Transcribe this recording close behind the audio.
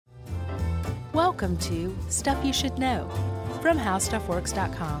Welcome to Stuff You Should Know from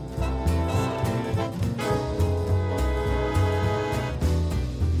HowStuffWorks.com.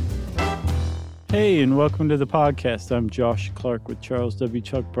 Hey, and welcome to the podcast. I'm Josh Clark with Charles W.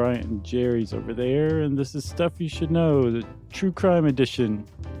 Chuck Bryant, and Jerry's over there, and this is Stuff You Should Know, the True Crime Edition,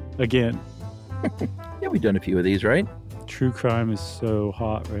 again. Yeah, we've done a few of these, right? True crime is so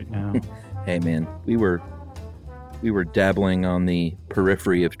hot right now. Hey, man, we were dabbling on the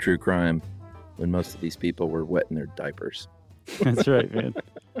periphery of true crime when most of these people were wet in their diapers. That's right, man.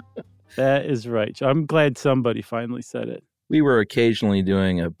 That is right. I'm glad somebody finally said it. We were occasionally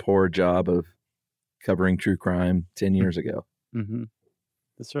doing a poor job of covering true crime 10 years ago. Mm-hmm.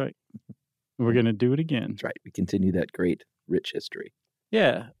 That's right. We're going to do it again. That's right. We continue that great, rich history.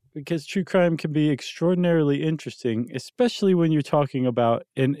 Yeah, because true crime can be extraordinarily interesting, especially when you're talking about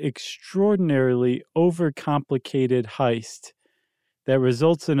an extraordinarily overcomplicated heist that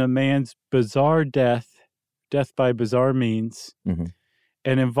results in a man's bizarre death by bizarre means,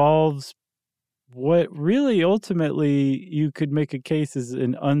 and involves what really ultimately you could make a case is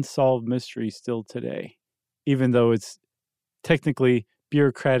an unsolved mystery still today, even though it's technically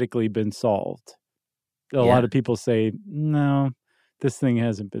bureaucratically been solved. A lot of people say, no, this thing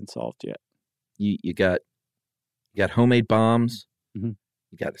hasn't been solved yet. You got homemade bombs. Mm-hmm.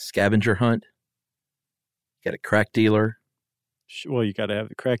 You got a scavenger hunt. You got a crack dealer. Well, you got to have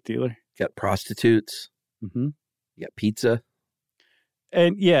the crack dealer. You got prostitutes. Mm-hmm. You got pizza.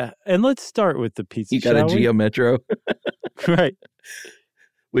 And let's start with the pizza. You got a Geo Metro. Right.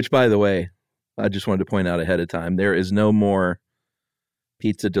 Which, by the way, I just wanted to point out ahead of time, there is no more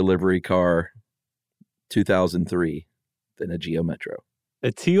pizza delivery car 2003 than a Geo Metro.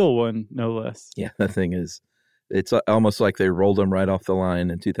 A teal one, no less. Yeah, that thing is, it's almost like they rolled them right off the line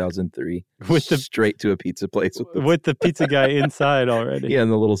in 2003, straight to a pizza place. With the pizza guy inside already. Yeah,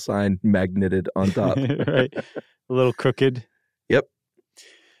 and the little sign magneted on top. Right. A little crooked. Yep.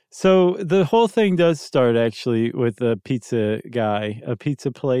 So the whole thing does start actually with a pizza guy, a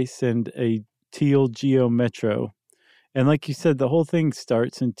pizza place, and a teal Geo Metro. And like you said, the whole thing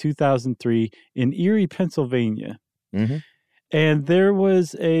starts in 2003 in Erie, Pennsylvania. Mm-hmm. And there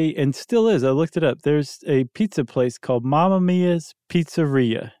was and still is, I looked it up, there's a pizza place called Mamma Mia's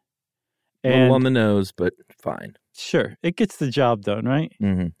Pizzeria. A little on the nose, but fine. Sure. It gets the job done, right?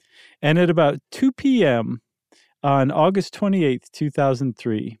 Mm-hmm. And at about 2 p.m. on August 28th,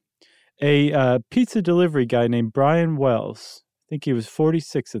 2003, a pizza delivery guy named Brian Wells, I think he was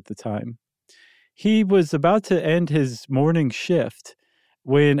 46 at the time, he was about to end his morning shift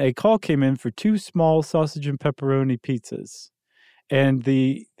when a call came in for 2 small sausage and pepperoni pizzas. And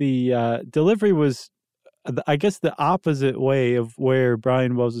the delivery was, I guess, the opposite way of where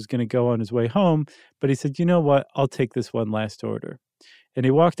Brian Wells was going to go on his way home. But he said, you know what, I'll take this one last order. And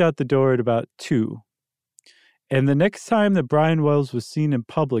he walked out the door at about 2. And the next time that Brian Wells was seen in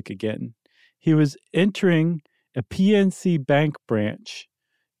public again, he was entering a PNC Bank branch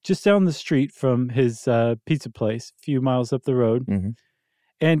just down the street from his pizza place, a few miles up the road. Mm-hmm.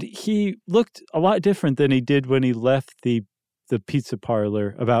 And he looked a lot different than he did when he left the pizza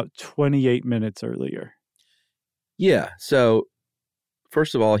parlor about 28 minutes earlier. Yeah. So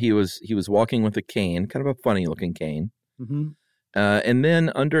first of all, he was walking with a cane, kind of a funny looking cane. Mm-hmm. And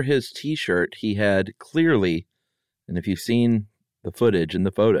then under his T-shirt, he had clearly, and if you've seen the footage and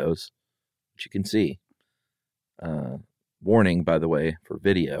the photos, which you can see, warning, by the way, for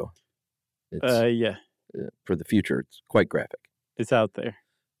video. It's, for the future, it's quite graphic. It's out there.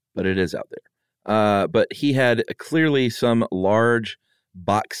 But it is out there. But he had clearly some large,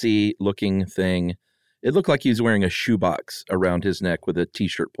 boxy-looking thing. It looked like he was wearing a shoebox around his neck with a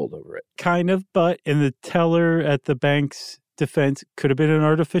T-shirt pulled over it. Kind of, but in the teller at the bank's defense, could have been an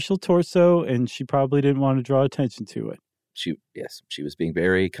artificial torso, and she probably didn't want to draw attention to it. She was being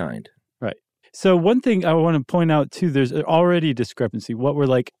very kind. Right. So one thing I want to point out, too, there's already a discrepancy. What we're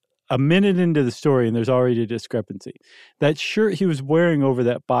like a minute into the story, and there's already a discrepancy. That shirt he was wearing over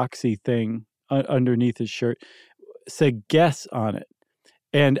that boxy thing underneath his shirt said "Guess" on it.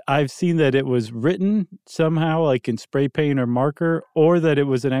 And I've seen that it was written somehow like in spray paint or marker, or that it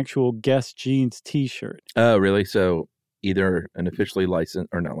was an actual Guess Jeans T-shirt. Oh, really? So either an officially licensed,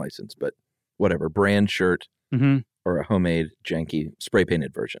 or not licensed, but whatever, brand shirt, or a homemade, janky, spray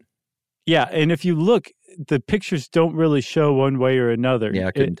painted version. Yeah, and if you look, the pictures don't really show one way or another. Yeah,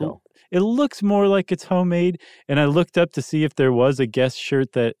 I couldn't tell. It looks more like it's homemade, and I looked up to see if there was a Guess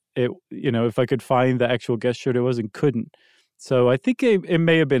shirt that if I could find the actual Guess shirt, it was and couldn't. So I think it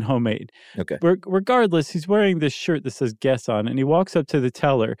may have been homemade. Okay. Regardless, he's wearing this shirt that says "Guess" on it, and he walks up to the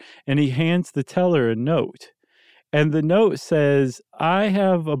teller, and he hands the teller a note. And the note says, "I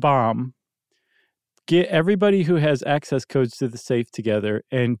have a bomb. get everybody who has access codes to the safe together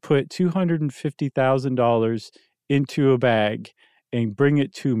and put $250,000 into a bag and bring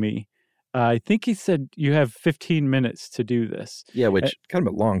it to me. I think he said you have 15 minutes to do this. Yeah, which kind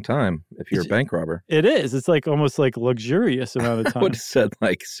of a long time if you're a bank robber. It is. It's like almost like luxurious amount of time. I would have said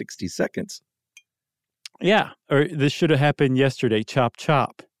like 60 seconds. Yeah, or this should have happened yesterday. Chop,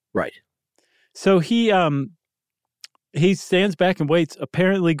 chop. Right. So he stands back and waits,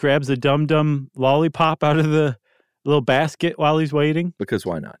 apparently grabs a dum-dum lollipop out of the little basket while he's waiting. Because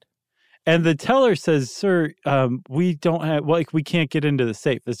why not? And the teller says, sir, we don't have, we can't get into the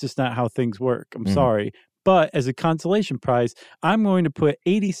safe. That's just not how things work. I'm sorry. But as a consolation prize, I'm going to put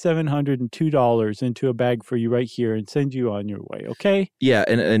 $8,702 into a bag for you right here and send you on your way, okay? Yeah,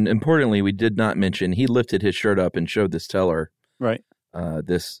 and importantly, we did not mention, he lifted his shirt up and showed this teller right.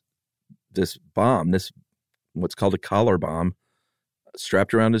 This bomb, this what's called a collar bomb,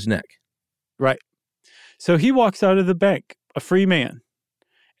 strapped around his neck. Right. So he walks out of the bank, a free man.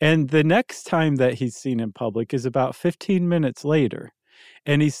 And the next time that he's seen in public is about 15 minutes later.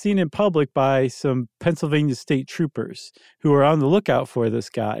 And he's seen in public by some Pennsylvania state troopers who are on the lookout for this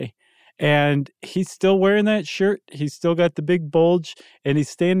guy. And he's still wearing that shirt. He's still got the big bulge. And he's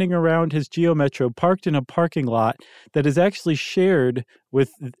standing around his Geo Metro parked in a parking lot that is actually shared with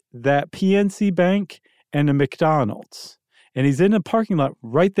that PNC Bank and a McDonald's. And he's in a parking lot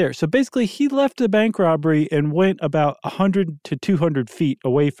right there. So basically, he left the bank robbery and went about 100 to 200 feet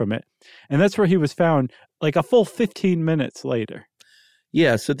away from it. And that's where he was found like a full 15 minutes later.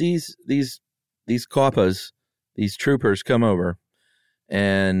 Yeah, so these copas, these troopers come over,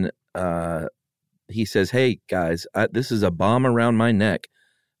 and he says, "Hey guys, this is a bomb around my neck.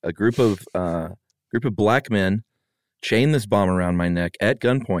 A group of black men chained this bomb around my neck at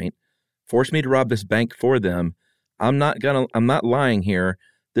gunpoint, forced me to rob this bank for them. I'm not lying here.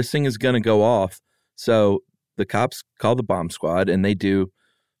 This thing is gonna go off." So the cops call the bomb squad, and they do.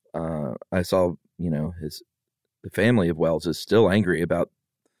 I saw, the family of Wells is still angry about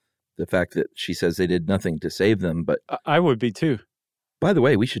the fact that she says they did nothing to save them. But I would be too. By the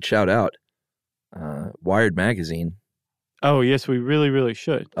way, we should shout out Wired Magazine. Oh, yes, we really, really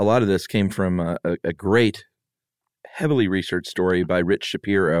should. A lot of this came from a great, heavily researched story by Rich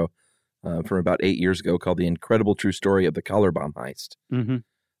Shapiro from about 8 years ago called The Incredible True Story of the Collar Bomb Heist. Mm-hmm.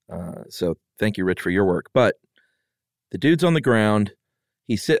 So thank you, Rich, for your work. But the dude's on the ground.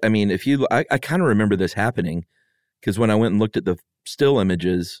 I kind of remember this happening because when I went and looked at the still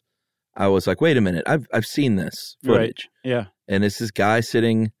images, I was like, wait a minute, I've seen this footage. Right. Yeah. And it's this guy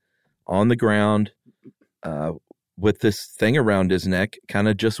sitting on the ground with this thing around his neck, kind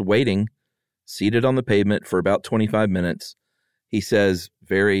of just waiting, seated on the pavement for about 25 minutes. He says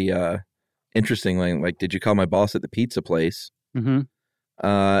very interestingly, like, did you call my boss at the pizza place? Mm-hmm.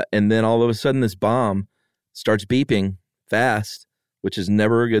 And then all of a sudden this bomb starts beeping fast, which is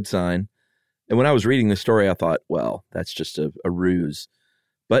never a good sign. And when I was reading the story, I thought, well, that's just a ruse.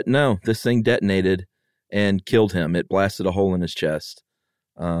 But no, this thing detonated and killed him. It blasted a hole in his chest.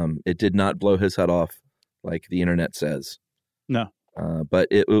 It did not blow his head off like the internet says. No. But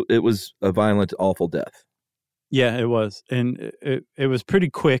it was a violent, awful death. Yeah, it was. And it was pretty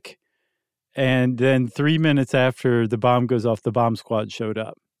quick. And then 3 minutes after the bomb goes off, the bomb squad showed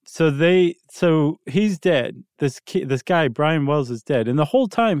up. So he's dead. This guy, Brian Wells, is dead. And the whole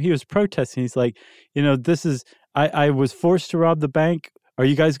time he was protesting. He's like, I was forced to rob the bank. Are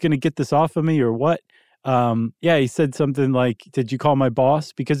you guys going to get this off of me or what? He said something like, did you call my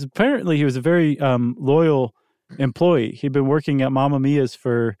boss? Because apparently he was a very loyal employee. He'd been working at Mamma Mia's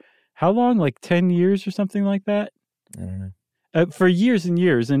for how long? Like 10 years or something like that? I don't know. For years and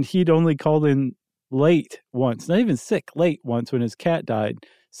years. And he'd only called in late once, not even sick, late once when his cat died,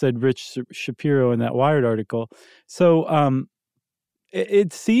 said Rich Shapiro in that Wired article. So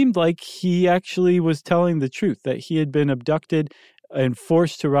it seemed like he actually was telling the truth, that he had been abducted and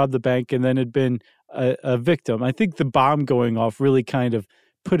forced to rob the bank and then had been a victim. I think the bomb going off really kind of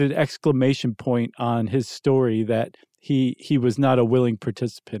put an exclamation point on his story that he was not a willing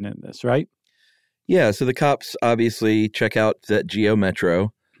participant in this, right? Yeah, so the cops obviously check out that Geo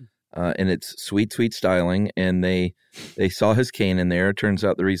Metro and its sweet, sweet styling, and they saw his cane in there. It turns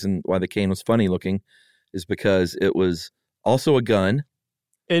out the reason why the cane was funny looking is because it was also a gun.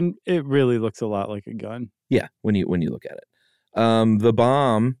 And it really looks a lot like a gun. Yeah, when you look at it. The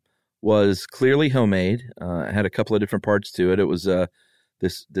bomb was clearly homemade. It had a couple of different parts to it. It was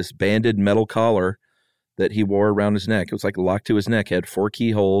this banded metal collar that he wore around his neck. It was like locked to his neck. It had 4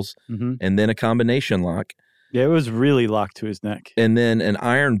 keyholes and then a combination lock. Yeah, it was really locked to his neck. And then an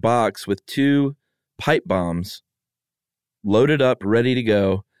iron box with 2 pipe bombs loaded up, ready to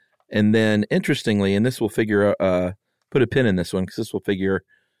go. And then, interestingly, and this will figure, put a pin in this one because this will figure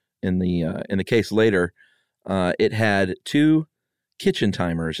in the case later. It had 2 kitchen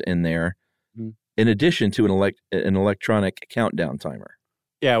timers in there, in addition to an electronic countdown timer.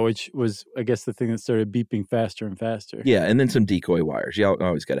 Yeah, which was, I guess, the thing that started beeping faster and faster. Yeah, and then some decoy wires. You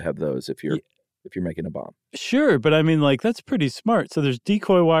always got to have those if you're making a bomb. Sure, but I mean, like, that's pretty smart. So there's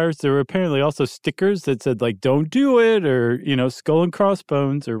decoy wires. There were apparently also stickers that said, like, don't do it, or, skull and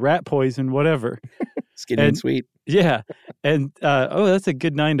crossbones, or rat poison, whatever. Skinny and sweet. Yeah. And, that's a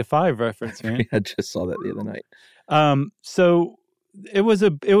good 9 to 5 reference, man. I just saw that the other night. So it was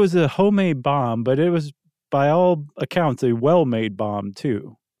a homemade bomb, but it was, by all accounts, a well-made bomb,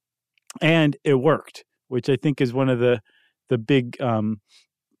 too. And it worked, which I think is one of the big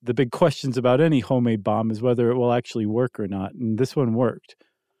questions about any homemade bomb is whether it will actually work or not. And this one worked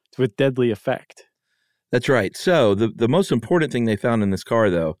with deadly effect. That's right. So the most important thing they found in this car,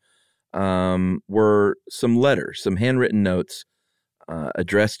 though, were some letters, some handwritten notes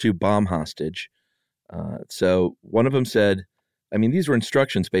addressed to bomb hostage. So one of them said, these were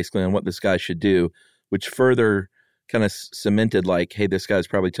instructions basically on what this guy should do, which further kind of cemented like, hey, this guy's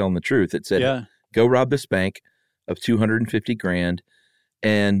probably telling the truth. It said, Go rob this bank of $250,000.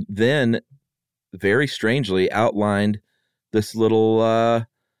 And then, very strangely, outlined this little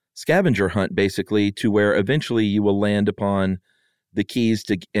scavenger hunt, basically, to where eventually you will land upon the keys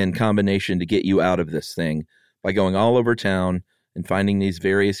in combination to get you out of this thing by going all over town and finding these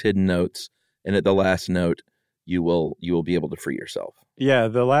various hidden notes. And at the last note, you will be able to free yourself. Yeah,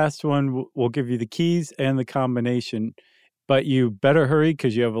 the last one will give you the keys and the combination. But you better hurry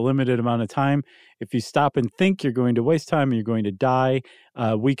because you have a limited amount of time. If you stop and think, you're going to waste time and you're going to die.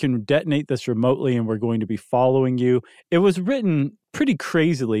 We can detonate this remotely and we're going to be following you. It was written pretty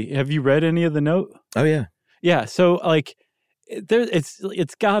crazily. Have you read any of the note? Oh, yeah. Yeah. So, like,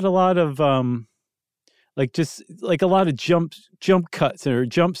 it's got a lot of a lot of jump cuts or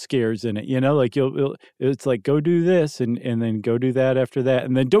jump scares in it, like it's like, go do this and then go do that after that.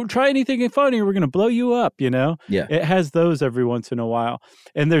 And then don't try anything funny. We're going to blow you up, Yeah. It has those every once in a while.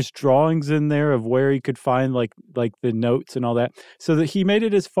 And there's drawings in there of where he could find like the notes and all that. So that he made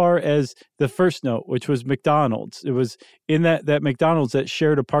it as far as the first note, which was McDonald's. It was in that McDonald's that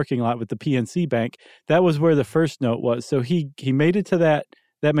shared a parking lot with the PNC Bank. That was where the first note was. So he made it to that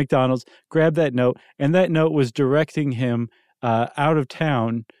McDonald's, grabbed that note, and that note was directing him out of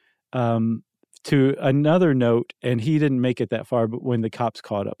town to another note, and he didn't make it that far but when the cops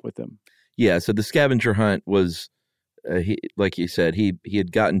caught up with him. Yeah, so the scavenger hunt was, like you said, he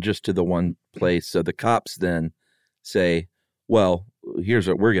had gotten just to the one place, so the cops then say, well, here's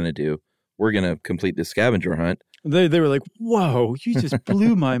what we're going to do. We're going to complete the scavenger hunt. They were like, whoa, you just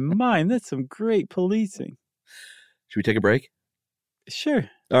blew my mind. That's some great policing. Should we take a break? Sure.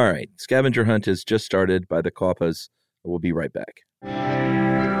 All right. Scavenger hunt has just started by the Copas. We'll be right back.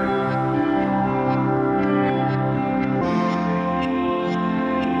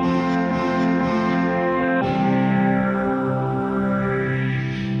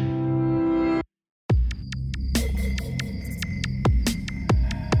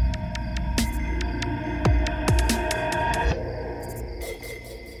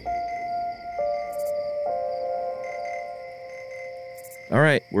 All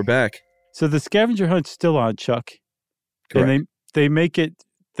right, we're back. So the scavenger hunt's still on, Chuck. Correct. And they make it,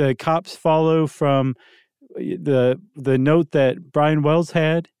 the cops follow from the note that Brian Wells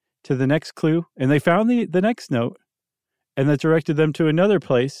had to the next clue, and they found the next note, and that directed them to another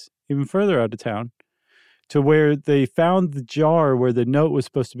place, even further out of town, to where they found the jar where the note was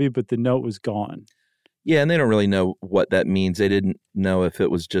supposed to be, but the note was gone. Yeah, and they don't really know what that means. They didn't know if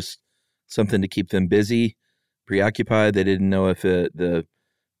it was just something to keep them busy, preoccupied. They didn't know if the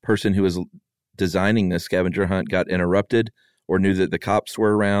person who was designing the scavenger hunt got interrupted or knew that the cops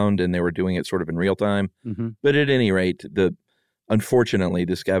were around and they were doing it sort of in real time. Mm-hmm. But at any rate, unfortunately,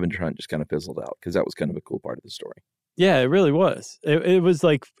 the scavenger hunt just kind of fizzled out because that was kind of a cool part of the story. Yeah, it really was. It was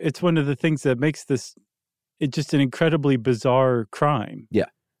like, it's one of the things that makes this just an incredibly bizarre crime. Yeah.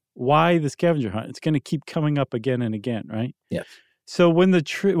 Why the scavenger hunt? It's going to keep coming up again and again, right? Yeah. So when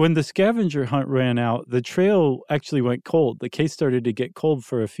the scavenger hunt ran out, the trail actually went cold. The case started to get cold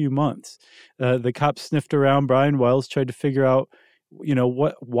for a few months. The cops sniffed around Brian Wells, tried to figure out,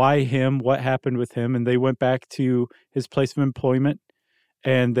 why him, what happened with him, and they went back to his place of employment,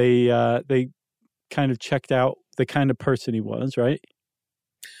 and they kind of checked out the kind of person he was, right?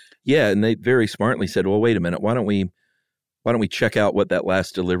 Yeah, and they very smartly said, "Well, wait a minute. Why don't we check out what that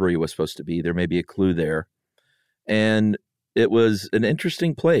last delivery was supposed to be? There may be a clue there." And it was an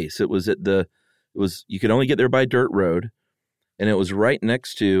interesting place. You could only get there by dirt road, and it was right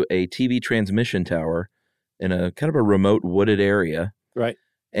next to a TV transmission tower in a kind of a remote wooded area. Right.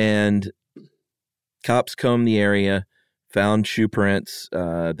 And cops combed the area, found shoe prints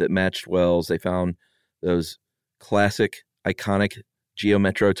that matched Wells. They found those classic, iconic Geo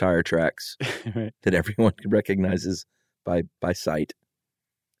Metro tire tracks Right. that everyone recognizes by sight.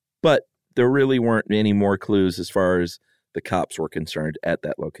 But there really weren't any more clues as far as the cops were concerned at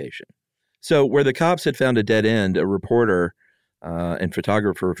that location. So where the cops had found a dead end, a reporter and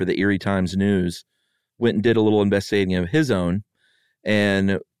photographer for the Erie Times News went and did a little investigating of his own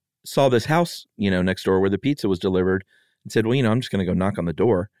and saw this house, next door where the pizza was delivered and said, well, I'm just going to go knock on the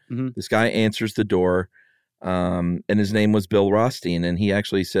door. Mm-hmm. This guy answers the door, and his name was Bill Rothstein. And he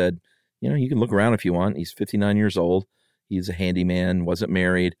actually said, you can look around if you want. He's 59 years old. He's a handyman, wasn't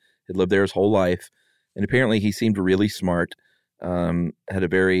married, had lived there his whole life. And apparently he seemed really smart, had a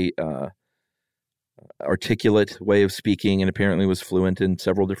very articulate way of speaking, and apparently was fluent in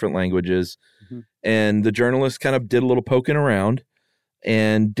several different languages. Mm-hmm. And the journalist kind of did a little poking around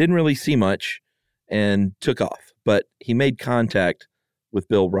and didn't really see much and took off. But he made contact with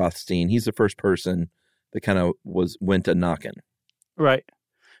Bill Rothstein. He's the first person that kind of went a knocking. Right.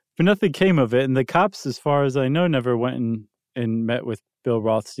 But nothing came of it. And the cops, as far as I know, never went and met with Bill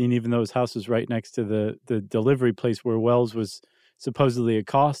Rothstein, even though his house was right next to the delivery place where Wells was supposedly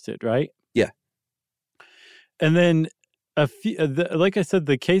accosted, right? Yeah. And then, like I said,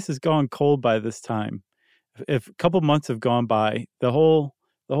 the case has gone cold by this time. If a couple months have gone by, you've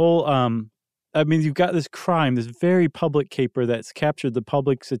got this crime, this very public caper that's captured the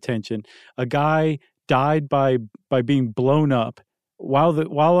public's attention. A guy died by being blown up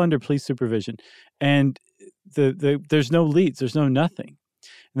while under police supervision, and there's no leads, there's no nothing.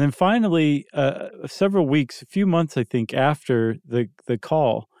 And then finally, a few months, I think, after the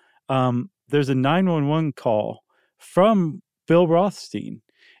call, there's a 911 call from Bill Rothstein,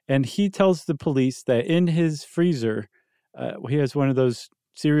 and he tells the police that in his freezer, he has one of those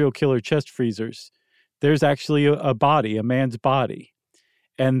serial killer chest freezers, there's actually a body, a man's body,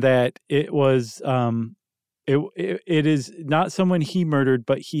 and that it was it is not someone he murdered,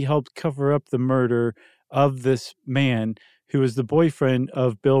 but he helped cover up the murder of this man who was the boyfriend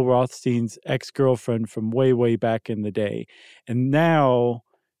of Bill Rothstein's ex-girlfriend from way, way back in the day. And now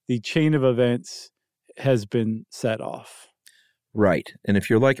the chain of events has been set off. Right. And if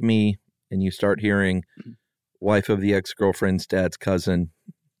you're like me and you start hearing wife of the ex-girlfriend's dad's cousin,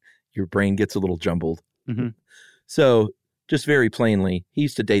 your brain gets a little jumbled. Mm-hmm. So just very plainly, he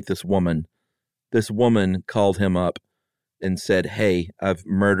used to date this woman. This woman called him up and said, hey, I've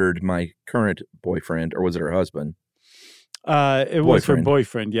murdered my current boyfriend, or was it her husband? It was her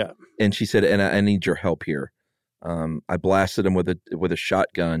boyfriend, yeah. And she said, and I need your help here. I blasted him with a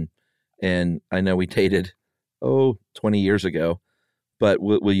shotgun, and I know we dated, 20 years ago, but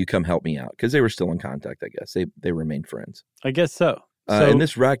will you come help me out? Because they were still in contact, I guess. They remained friends. I guess so. And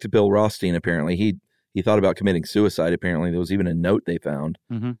this racked Bill Rothstein, apparently. He thought about committing suicide, apparently. There was even a note they found,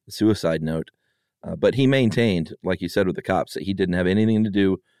 a suicide note. But he maintained, like you said with the cops, that he didn't have anything to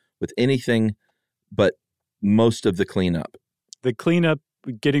do with anything but most of the cleanup. The cleanup,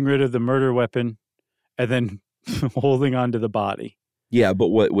 getting rid of the murder weapon, and then holding on to the body. Yeah, but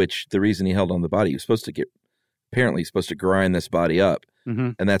the reason he held on to the body, he was supposed to grind this body up.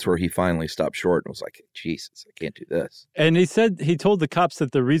 Mm-hmm. And that's where he finally stopped short and was like, Jesus, I can't do this. And he told the cops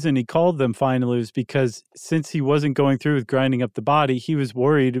that the reason he called them finally was because since he wasn't going through with grinding up the body, he was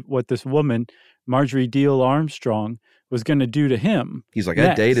worried what this woman, Marjorie Deal Armstrong, was going to do to him. He's like,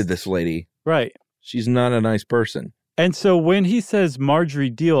 next. I dated this lady. Right. She's not a nice person. And so when he says Marjorie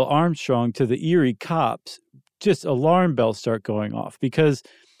Deal Armstrong to the Erie cops, just alarm bells start going off, because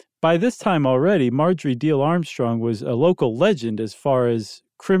by this time already, Marjorie Deal Armstrong was a local legend as far as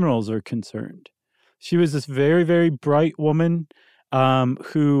criminals are concerned. She was this very, very bright woman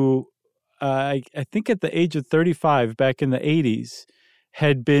who I think at the age of 35 back in the 80s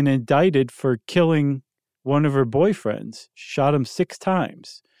had been indicted for killing one of her boyfriends, shot him 6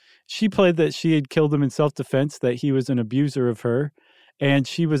 times. She played that she had killed him in self-defense, that he was an abuser of her, and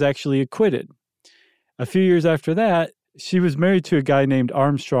she was actually acquitted. A few years after that, she was married to a guy named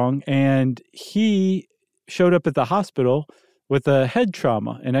Armstrong, and he showed up at the hospital with a head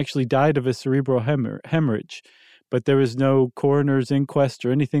trauma and actually died of a cerebral hemorrhage. But there was no coroner's inquest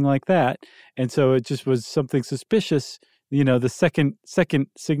or anything like that, and so it just was something suspicious, the second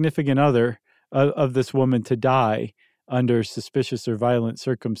significant other of this woman to die under suspicious or violent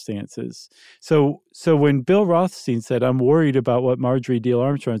circumstances. So when Bill Rothstein said, I'm worried about what Marjorie Deal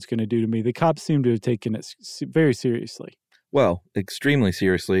Armstrong's going to do to me, the cops seem to have taken it very seriously. Well, extremely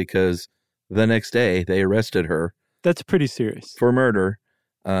seriously, because the next day they arrested her That's pretty serious. For murder.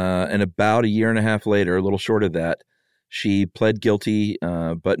 And about a year and a half later, a little short of that, she pled guilty,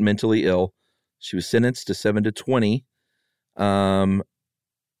 but mentally ill. She was sentenced to 7 to 20. And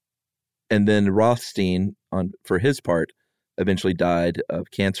then Rothstein, for his part, eventually died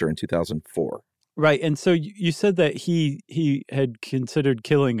of cancer in 2004. Right. And so you said that he had considered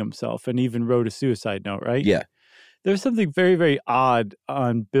killing himself and even wrote a suicide note, right? Yeah. There's something very, very odd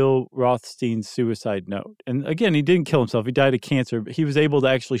on Bill Rothstein's suicide note. And again, he didn't kill himself. He died of cancer, but he was able to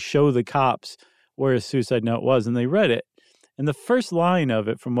actually show the cops where his suicide note was, and they read it. And the first line of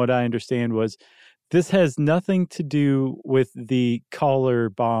it, from what I understand, was, "This has nothing to do with the collar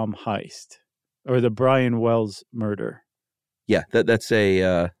bomb heist or the Brian Wells murder." Yeah, that's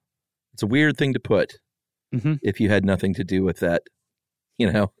it's a weird thing to put if you had nothing to do with that,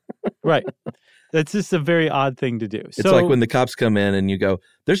 Right. That's just a very odd thing to do. It's like when the cops come in and you go,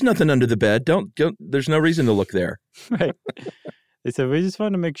 "There's nothing under the bed. Don't there's no reason to look there." Right. They said, "We just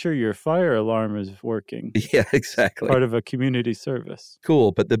want to make sure your fire alarm is working." Yeah, exactly. Part of a community service.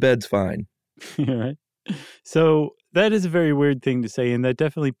 Cool, but the bed's fine. Right. So that is a very weird thing to say, and that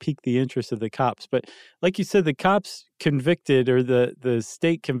definitely piqued the interest of the cops. But like you said, the cops convicted, or the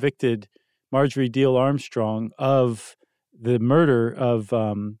state convicted Marjorie Deal Armstrong of the murder of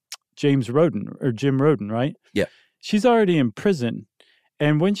James Roden, or Jim Roden, right? Yeah. She's already in prison.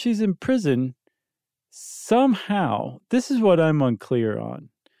 And when she's in prison, somehow, this is what I'm unclear on.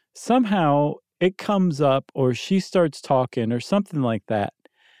 Somehow it comes up, or she starts talking or something like that,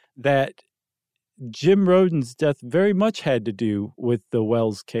 that Jim Roden's death very much had to do with the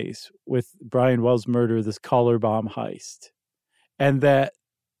Wells case, with Brian Wells' murder, this collar bomb heist, and that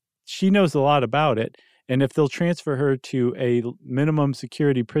she knows a lot about it. And if they'll transfer her to a minimum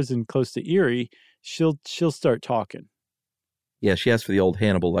security prison close to Erie, she'll start talking. Yeah, she asked for the old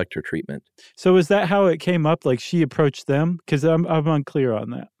Hannibal Lecter treatment. So is that how it came up? Like she approached them? Because I'm unclear on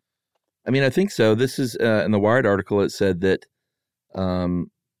that. I mean, I think so. This is in the Wired article. It said that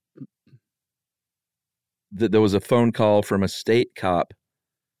that there was a phone call from a state cop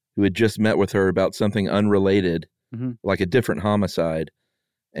who had just met with her about something unrelated, like a different homicide.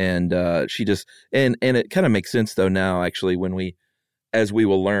 And she just, and it kind of makes sense though now, actually, as we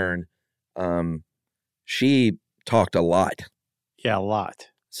will learn, she talked a lot. Yeah, a lot.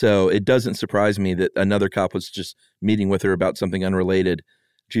 So it doesn't surprise me that another cop was just meeting with her about something unrelated.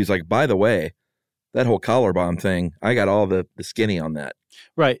 She's like, "By the way, that whole collar bomb thing, I got all the skinny on that."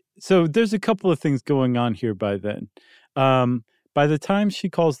 Right. So there's a couple of things going on here by then. By the time she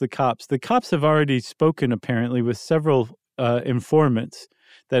calls the cops have already spoken apparently with several informants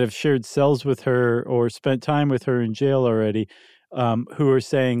that have shared cells with her or spent time with her in jail already, who are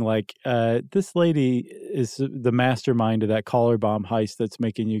saying like, this lady is the mastermind of that collar bomb heist that's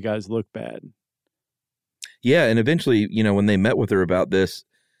making you guys look bad. Yeah. And eventually, when they met with her about this,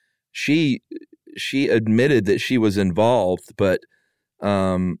 she admitted that she was involved, but,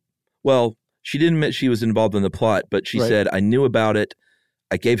 she didn't admit she was involved in the plot, but she said, "I knew about it.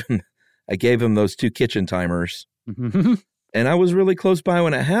 I gave him those 2 kitchen timers. Mm-hmm. And I was really close by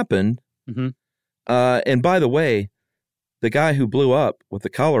when it happened." Mm-hmm. And by the way, the guy who blew up with the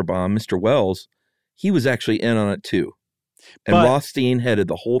collar bomb, Mr. Wells, he was actually in on it too. And Rothstein headed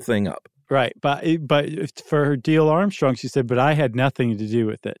the whole thing up. Right. But for her Deal Armstrong, she said, "But I had nothing to do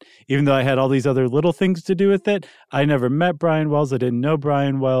with it. Even though I had all these other little things to do with it, I never met Brian Wells. I didn't know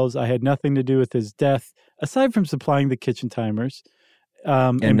Brian Wells. I had nothing to do with his death, aside from supplying the kitchen timers.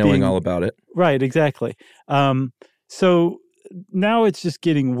 And knowing all about it." Right, exactly. So now it's just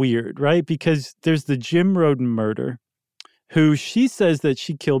getting weird, right? Because there's the Jim Roden murder, who she says that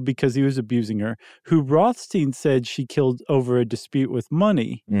she killed because he was abusing her, who Rothstein said she killed over a dispute with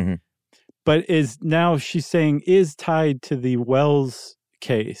money. Mm-hmm. But she's saying is tied to the Wells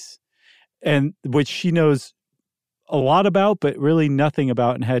case, and which she knows a lot about, but really nothing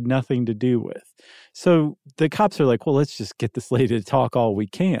about and had nothing to do with. So the cops are like, well, let's just get this lady to talk all we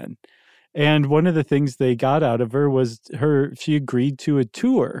can. And one of the things they got out of her was she agreed to a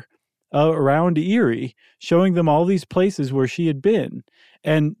tour around Erie, showing them all these places where she had been.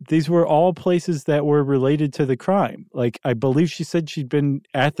 And these were all places that were related to the crime. Like, I believe she said she'd been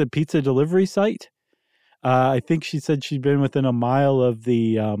at the pizza delivery site. I think she said she'd been within a mile of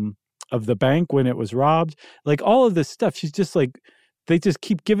the bank when it was robbed. Like, all of this stuff, she's just like, they just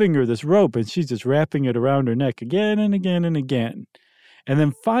keep giving her this rope, and she's just wrapping it around her neck again and again and again. And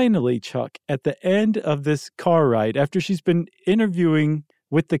then finally, Chuck, at the end of this car ride, after she's been interviewing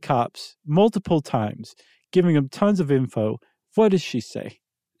with the cops multiple times, giving them tons of info, what does she say?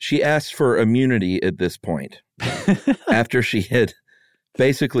 She asked for immunity at this point, after she had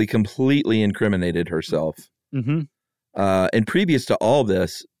basically completely incriminated herself. Mm-hmm. And previous to all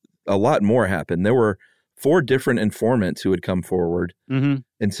this, a lot more happened. There were 4 different informants who had come forward and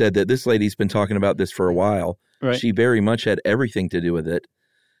said that this lady's been talking about this for a while. Right. She very much had everything to do with it.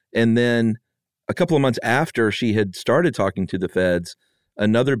 And then a couple of months after she had started talking to the feds,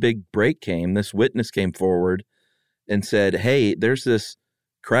 another big break came. This witness came forward and said, hey, there's this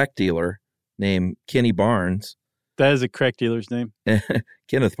crack dealer named Kenny Barnes. That is a crack dealer's name.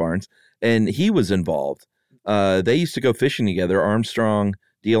 Kenneth Barnes. And he was involved. They used to go fishing together,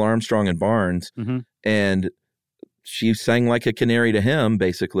 D.L. Armstrong and Barnes. Mm-hmm. And she sang like a canary to him,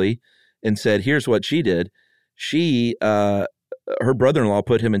 basically, and said, here's what she did. She, her brother-in-law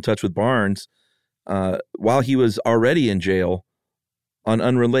put him in touch with Barnes while he was already in jail on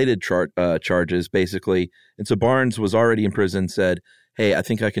unrelated charges, basically. And so Barnes was already in prison, said, hey, I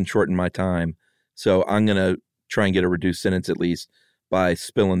think I can shorten my time. So I'm going to try and get a reduced sentence at least by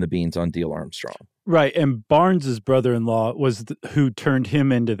spilling the beans on D.L. Armstrong. Right. And Barnes's brother-in-law was who turned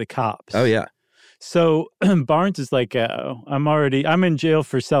him into the cops. Oh, yeah. So Barnes is like, I'm in jail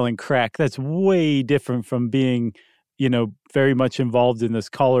for selling crack. That's way different from being, very much involved in this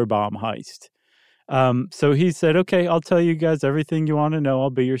collar bomb heist. So he said, okay, I'll tell you guys everything you want to know. I'll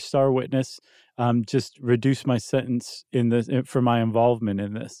be your star witness. Just reduce my sentence for my involvement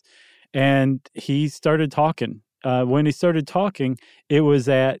in this. And he started talking. When he started talking, it was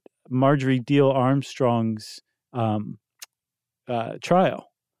at Marjorie D.L. Armstrong's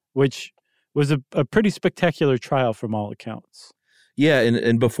trial, which was a pretty spectacular trial from all accounts. Yeah,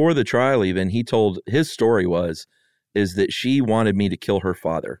 and before the trial even, he told his story is that she wanted me to kill her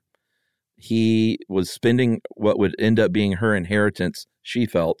father. He was spending what would end up being her inheritance, she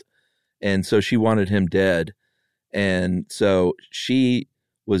felt, and so she wanted him dead. And so she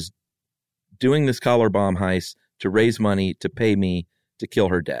was doing this collar bomb heist to raise money to pay me to kill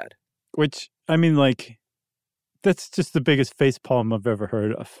her dad. Which, that's just the biggest facepalm I've ever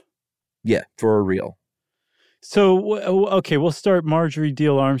heard of. Yeah, for real. So, okay, we'll start Marjorie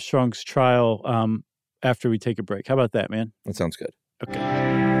D.L. Armstrong's trial after we take a break. How about that, man? That sounds good.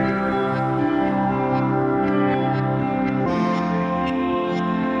 Okay.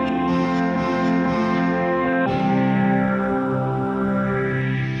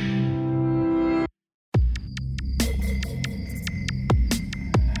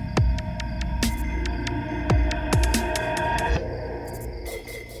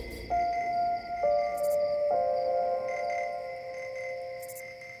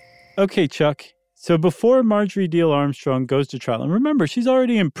 Okay, Chuck. So before Marjorie D.L. Armstrong goes to trial, and remember, she's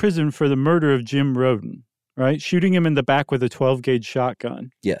already in prison for the murder of Jim Roden, right? Shooting him in the back with a 12-gauge shotgun.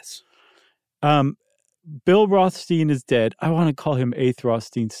 Yes. Bill Rothstein is dead. I want to call him Ace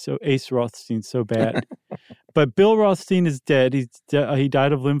Rothstein so bad. But Bill Rothstein is dead. He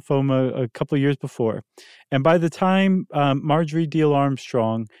died of lymphoma a couple of years before. And by the time Marjorie D.L.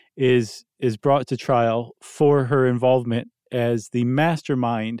 Armstrong is brought to trial for her involvement as the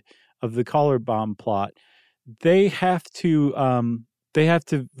mastermind of the collar bomb plot, they have to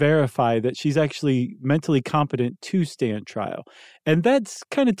verify that she's actually mentally competent to stand trial. And that's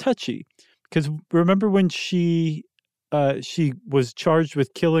kind of touchy because remember when she was charged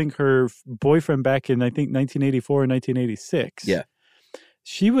with killing her boyfriend back in, I think, 1984 or 1986. Yeah.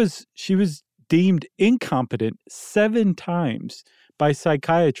 She was deemed incompetent 7 times by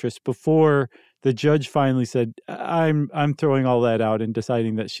psychiatrists before the judge finally said, I'm throwing all that out and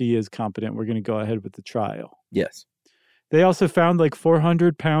deciding that she is competent. We're going to go ahead with the trial. Yes. They also found like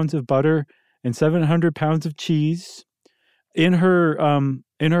 400 pounds of butter and 700 pounds of cheese in her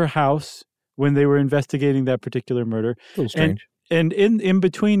house when they were investigating that particular murder. A little strange. And in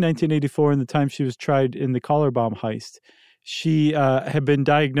between 1984 and the time she was tried in the collar bomb heist, she had been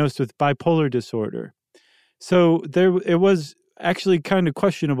diagnosed with bipolar disorder. So it was actually kind of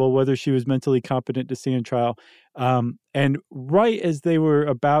questionable whether she was mentally competent to stand trial. And right as they were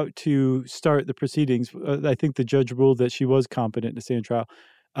about to start the proceedings, I think the judge ruled that she was competent to stand trial.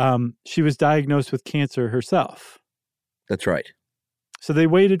 She was diagnosed with cancer herself. That's right. So they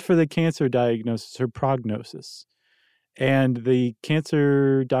waited for the cancer diagnosis, her prognosis. And the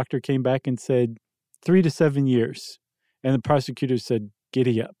cancer doctor came back and said 3 to 7 years. And the prosecutor said,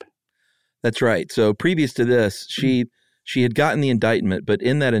 giddy up. That's right. So previous to this, she had gotten the indictment, but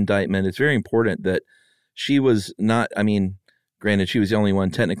in that indictment, it's very important that she was not, granted, she was the only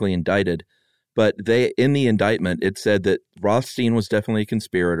one technically indicted, but in the indictment, it said that Rothstein was definitely a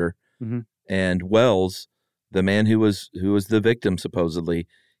conspirator, and Wells, the man who was the victim, supposedly,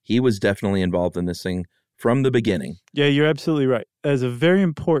 he was definitely involved in this thing from the beginning. Yeah, you're absolutely right. That is a very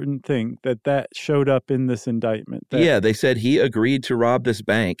important thing that showed up in this indictment. Yeah, they said he agreed to rob this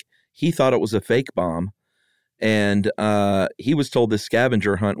bank. He thought it was a fake bomb. And he was told this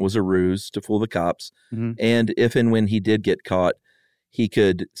scavenger hunt was a ruse to fool the cops. Mhm. And if and when he did get caught, he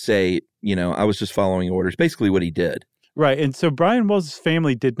could say, I was just following orders, basically what he did. Right. And so Brian Wells'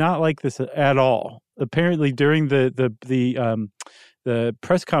 family did not like this at all. Apparently, during the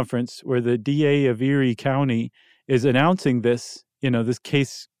press conference where the DA of Erie County is announcing this, this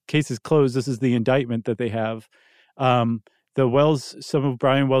case is closed. This is the indictment that they have. Some of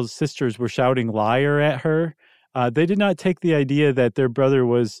Brian Wells' sisters were shouting liar at her. They did not take the idea that their brother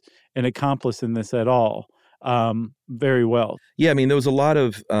was an accomplice in this at all very well. Yeah, I mean, there was a lot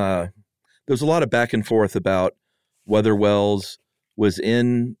of back and forth about whether Wells was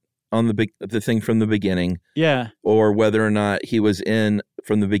in on the thing from the beginning, or whether or not he was in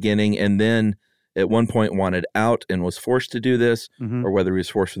from the beginning and then at one point wanted out and was forced to do this, or whether he was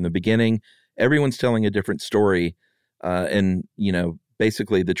forced from the beginning. Everyone's telling a different story, and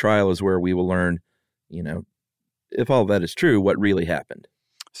basically the trial is where we will learn, if all that is true, what really happened.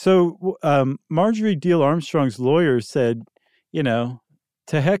 So Marjorie Deal Armstrong's lawyer said, to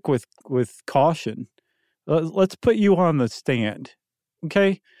heck with caution. Let's put you on the stand,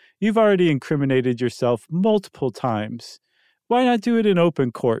 okay? You've already incriminated yourself multiple times. Why not do it in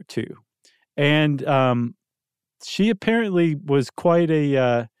open court too? And she apparently was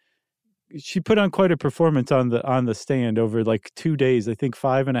she put on quite a performance on the stand over like 2 days, I think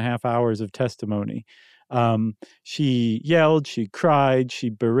 5.5 hours of testimony. She yelled, she cried, she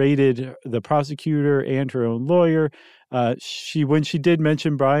berated the prosecutor and her own lawyer. When she did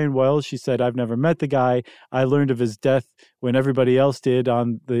mention Brian Wells, she said, "I've never met the guy. I learned of his death when everybody else did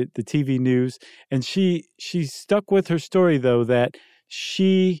on the TV news." And she stuck with her story, though, that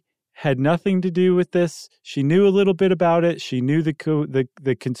she had nothing to do with this. She knew a little bit about it. She knew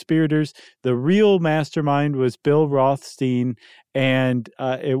the conspirators. The real mastermind was Bill Rothstein, and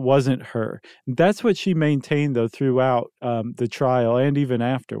it wasn't her. That's what she maintained, though, throughout the trial and even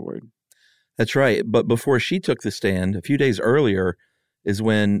afterward. That's right. But before she took the stand, a few days earlier is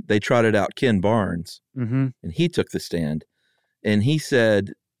when they trotted out Ken Barnes, and he took the stand. And he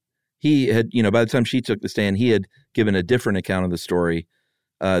said he had, by the time she took the stand, he had given a different account of the story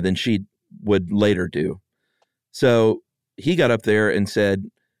than she would later do. So he got up there and said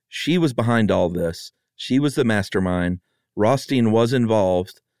she was behind all this. She was the mastermind. Rothstein was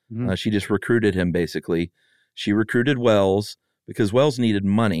involved. She just recruited him, basically. She recruited Wells because Wells needed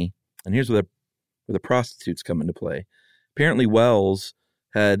money. And here's where the prostitutes come into play. Apparently, Wells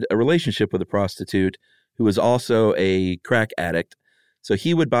had a relationship with a prostitute who was also a crack addict. So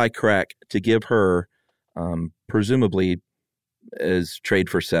he would buy crack to give her, presumably as trade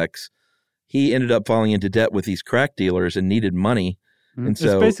for sex. He ended up falling into debt with these crack dealers and needed money. And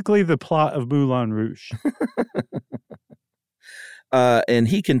so it's basically the plot of Moulin Rouge. And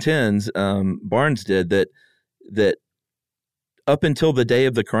he contends, Barnes did, that up until the day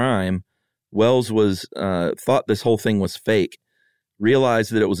of the crime, Wells was thought this whole thing was fake,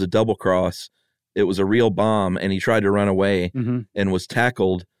 realized that it was a double cross, it was a real bomb, and he tried to run away and was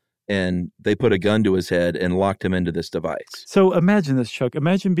tackled, and they put a gun to his head and locked him into this device. So imagine this, Chuck.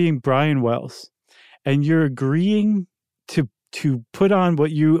 Imagine being Brian Wells, and you're agreeing to put on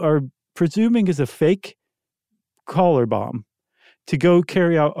what you are presuming is a fake collar bomb to go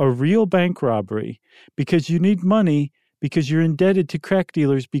carry out a real bank robbery because you need money, because you're indebted to crack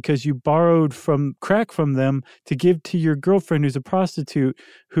dealers because you borrowed crack from them to give to your girlfriend who's a prostitute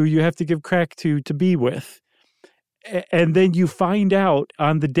who you have to give crack to be with. And then you find out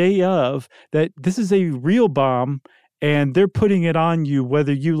on the day of that this is a real bomb and they're putting it on you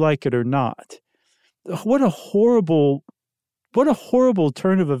whether you like it or not. What a horrible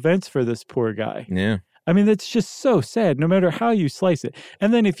turn of events for this poor guy. Yeah. I mean, that's just so sad, no matter how you slice it.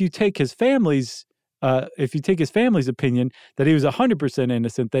 And then if you take his family's opinion that he was 100%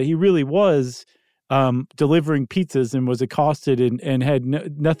 innocent, that he really was delivering pizzas and was accosted and had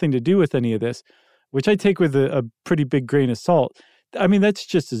nothing to do with any of this, which I take with a pretty big grain of salt. I mean, that's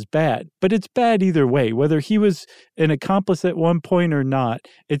just as bad. But it's bad either way, whether he was an accomplice at one point or not.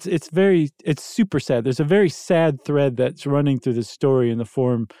 It's super sad. There's a very sad thread that's running through the story in the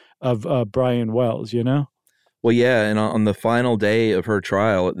form of Brian Wells, you know? Well, yeah, and on the final day of her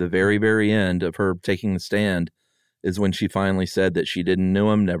trial, at the very, very end of her taking the stand, is when she finally said that she didn't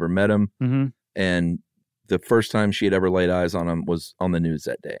know him, never met him, and the first time she had ever laid eyes on him was on the news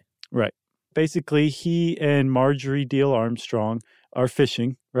that day. Right. Basically, he and Marjorie Deal Armstrong are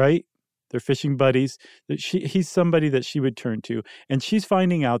fishing, right? They're fishing buddies. He's somebody that she would turn to. And she's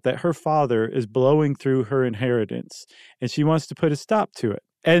finding out that her father is blowing through her inheritance, and she wants to put a stop to it.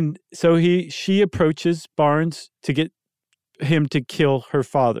 And so she approaches Barnes to get him to kill her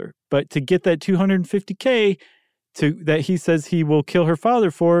father. But to get that $250K that he says he will kill her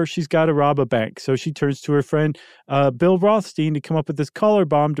father for, she's got to rob a bank. So she turns to her friend Bill Rothstein to come up with this collar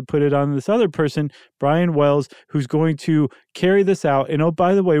bomb to put it on this other person, Brian Wells, who's going to carry this out. And oh,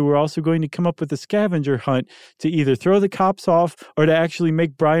 by the way, we're also going to come up with a scavenger hunt to either throw the cops off or to actually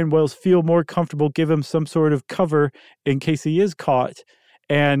make Brian Wells feel more comfortable, give him some sort of cover in case he is caught.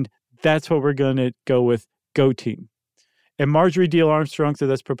 And that's what we're going to go with. Go team. And Marjorie Deal Armstrong said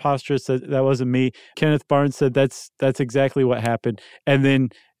that's preposterous. That wasn't me. Kenneth Barnes said that's exactly what happened. And then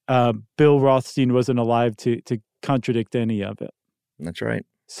Bill Rothstein wasn't alive to contradict any of it. That's right.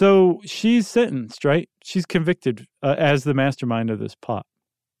 So she's sentenced, right? She's convicted as the mastermind of this plot.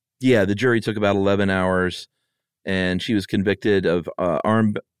 Yeah, the jury took about 11 hours, and she was convicted of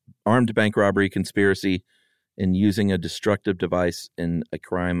armed bank robbery, conspiracy, and using a destructive device in a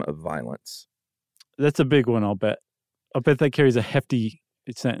crime of violence. That's a big one, I'll bet. I'll bet that carries a hefty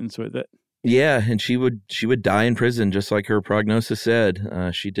sentence with it. Yeah, and she would die in prison, just like her prognosis said.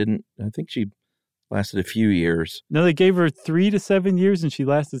 She didn't. I think she lasted a few years. No, they gave her 3 to 7 years, and she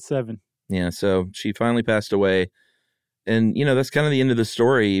lasted 7. Yeah, so she finally passed away. And, that's kind of the end of the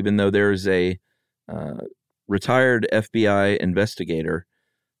story, even though there's a retired FBI investigator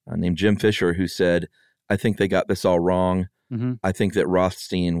named Jim Fisher who said, I think they got this all wrong. Mm-hmm. I think that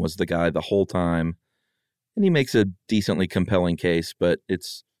Rothstein was the guy the whole time. And he makes a decently compelling case, but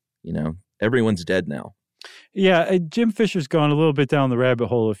it's, everyone's dead now. Yeah, Jim Fisher's gone a little bit down the rabbit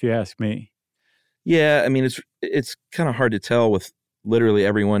hole, if you ask me. Yeah, I mean, it's kind of hard to tell with literally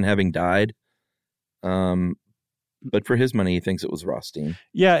everyone having died. But for his money, he thinks it was Rothstein.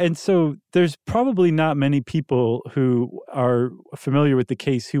 Yeah, and so there's probably not many people who are familiar with the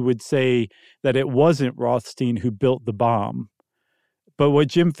case who would say that it wasn't Rothstein who built the bomb. But what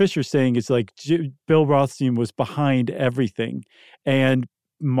Jim Fisher's saying is like Bill Rothstein was behind everything. And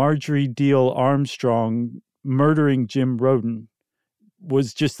Marjorie Deal Armstrong murdering Jim Roden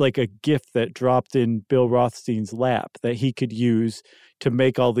was just like a gift that dropped in Bill Rothstein's lap that he could use to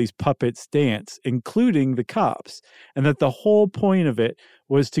make all these puppets dance, including the cops. And that the whole point of it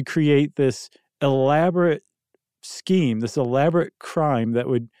was to create this elaborate scheme, this elaborate crime that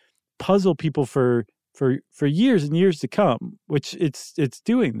would puzzle people for years and years to come, which it's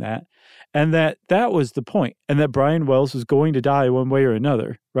doing that. And that was the point. And that Brian Wells was going to die one way or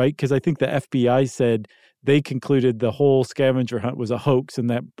another, right? Because I think the FBI said they concluded the whole scavenger hunt was a hoax and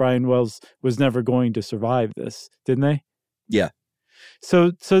that Brian Wells was never going to survive this, didn't they? Yeah.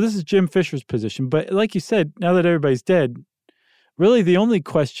 So this is Jim Fisher's position. But like you said, now that everybody's dead, really the only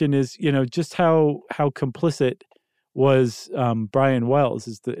question is, just how complicit was Brian Wells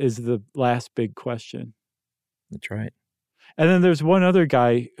is the last big question. That's right. And then there's one other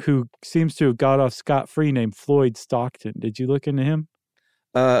guy who seems to have got off scot-free named Floyd Stockton. Did you look into him?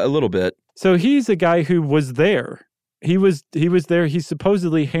 A little bit. So he's a guy who was there. He was there. He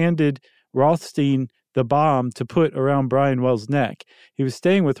supposedly handed Rothstein the bomb to put around Brian Wells' neck. He was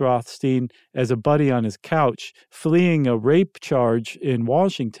staying with Rothstein as a buddy on his couch, fleeing a rape charge in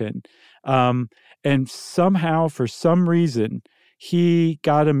Washington. And somehow, for some reason, he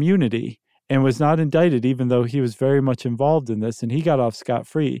got immunity and was not indicted, even though he was very much involved in this, and he got off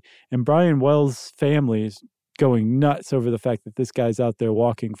scot-free. And Brian Wells' family is going nuts over the fact that this guy's out there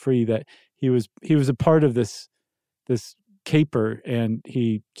walking free, that he was a part of this caper, and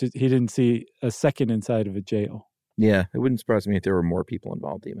he didn't see a second inside of a jail. Yeah, it wouldn't surprise me if there were more people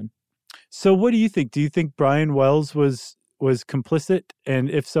involved even. So what do you think? Do you think Brian Wells was complicit? And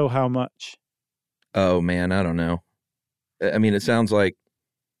if so, how much? Oh, man, I don't know. I mean, it sounds like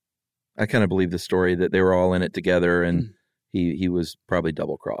I kind of believe the story that they were all in it together and he was probably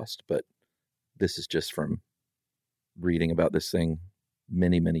double-crossed. But this is just from reading about this thing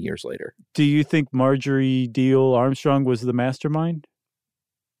many, many years later. Do you think Marjorie Deal Armstrong was the mastermind?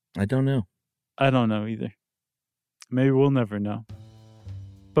 I don't know. I don't know either. Maybe we'll never know.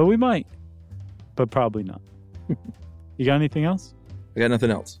 But we might. But probably not. You got anything else? I got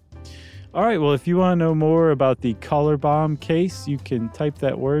nothing else. All right. Well, if you want to know more about the collar bomb case, you can type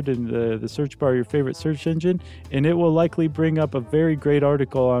that word in the search bar of your favorite search engine, and it will likely bring up a very great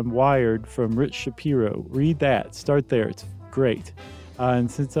article on Wired from Rich Shapiro. Read that. Start there. It's great.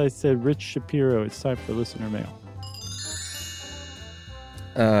 And since I said Rich Shapiro, it's time for listener mail.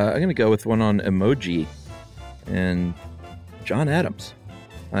 I'm going to go with one on emoji and John Adams.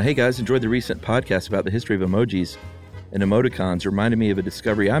 Hey guys, enjoyed the recent podcast about the history of emojis and emoticons. Reminded me of a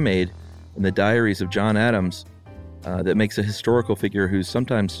discovery I made in the diaries of John Adams that makes a historical figure who's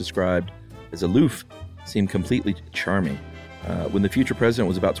sometimes described as aloof seem completely charming. When the future president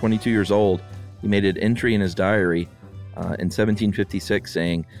was about 22 years old, he made an entry in his diary in 1756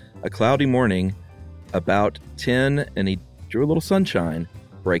 saying, A cloudy morning, about 10, and he drew a little sunshine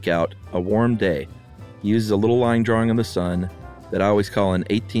break out, a warm day. He uses a little line drawing of the sun that I always call an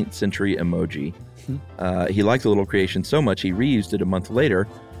 18th century emoji. He liked the little creation so much he reused it a month later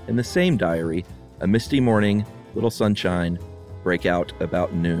in the same diary. A misty morning, little sunshine, break out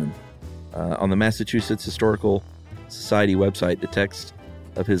about noon. On the Massachusetts Historical Society website, the text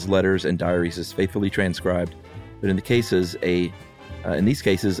of his letters and diaries is faithfully transcribed, but in these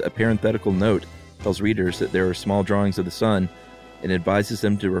cases, a parenthetical note tells readers that there are small drawings of the sun and advises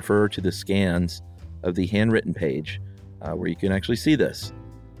them to refer to the scans of the handwritten page where you can actually see this.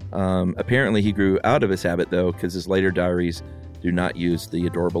 Apparently, he grew out of his habit, though, because his later diaries do not use the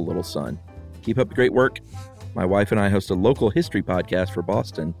adorable little sun. Keep up the great work. My wife and I host a local history podcast for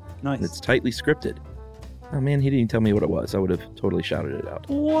Boston. Nice. And it's tightly scripted. Oh, man, he didn't tell me what it was. I would have totally shouted it out.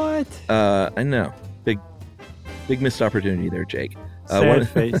 What? I know. Big missed opportunity there, Jake. Sad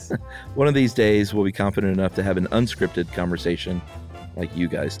face. One of these days, we'll be confident enough to have an unscripted conversation like you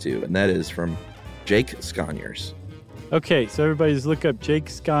guys do. And that is from Jake Sconyers. Okay, so everybody just look up Jake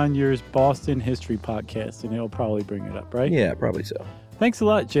Sconyers' Boston History Podcast, and it'll probably bring it up, right? Yeah, probably so. Thanks a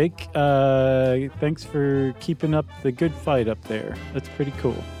lot, Jake. Thanks for keeping up the good fight up there. That's pretty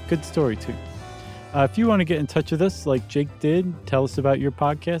cool. Good story, too. If you want to get in touch with us like Jake did, tell us about your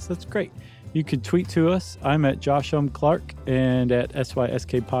podcast, that's great. You can tweet to us. I'm at Josh Clark and at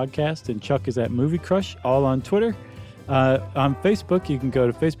SYSK Podcast, and Chuck is at Movie Crush, all on Twitter. On Facebook, you can go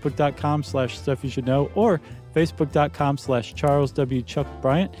to facebook.com/Stuff You Should Know or facebook.com/Charles W. Chuck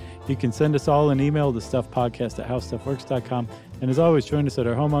Bryant. You can send us all an email to stuffpodcast@howstuffworks.com. And as always, join us at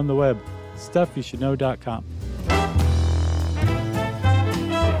our home on the web, stuffyoushouldknow.com.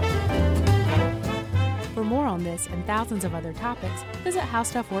 For more on this and thousands of other topics, visit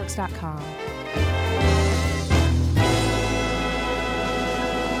howstuffworks.com.